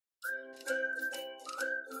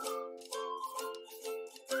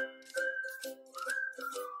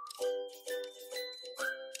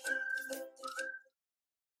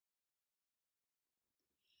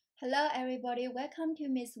Hello everybody, welcome to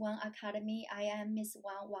Ms.Wang Academy. I am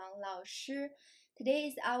Ms.Wang Wang 老师. Today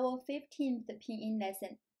is our 15th pinyin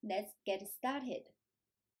lesson. Let's get started.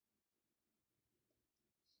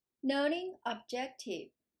 Learning objective.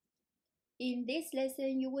 In this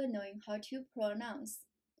lesson, you will know how to pronounce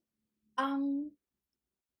ang,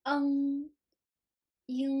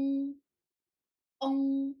 ing,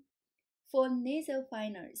 ong. For nasal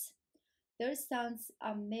finals, those sounds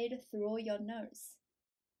are made through your nose.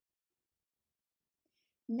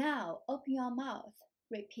 Now, open your mouth.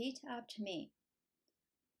 Repeat after me.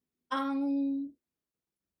 Ang,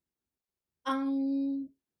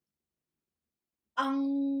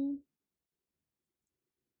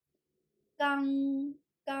 gang,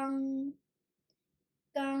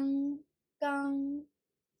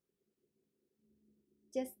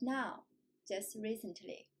 just now, just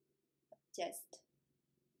recently, just.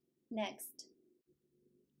 Next.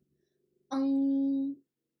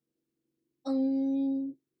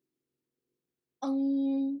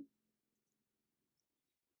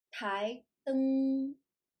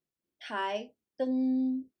 Thái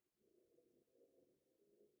灯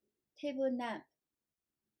table lamp.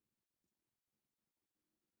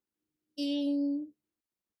 In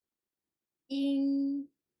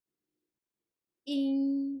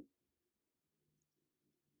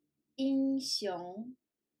英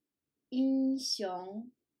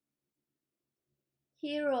雄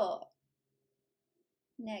hero.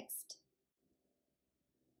 Next.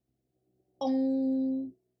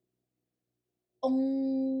 ong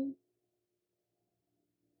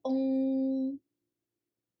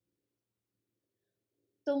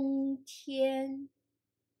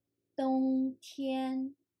冬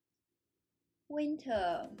天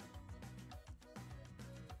winter.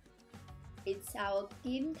 It's our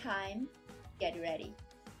game time. Get ready.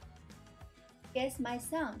 Guess my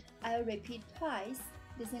sound. I'll repeat twice.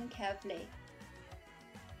 Listen carefully.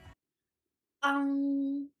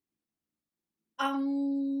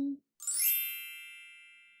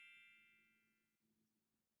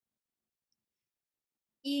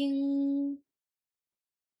 Ing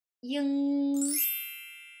嗡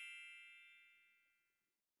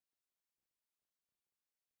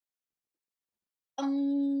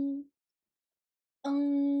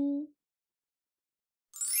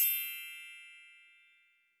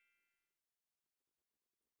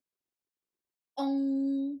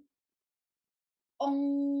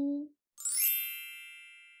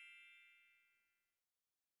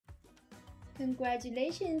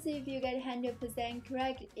Congratulations if you get 100%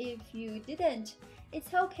 correct. If you didn't,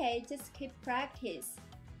 it's okay, just keep practice.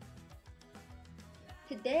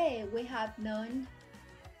 Today we have learned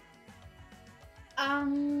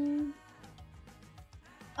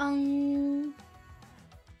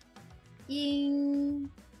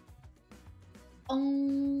ing,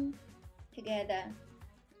 ong together.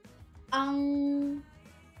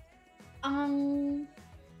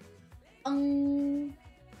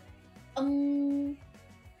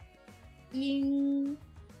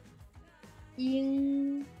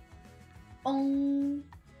 Ing,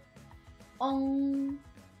 ong.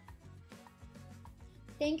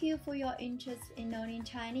 Thank you for your interest in learning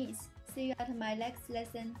Chinese. See you at my next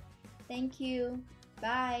lesson. Thank you.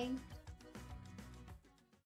 Bye.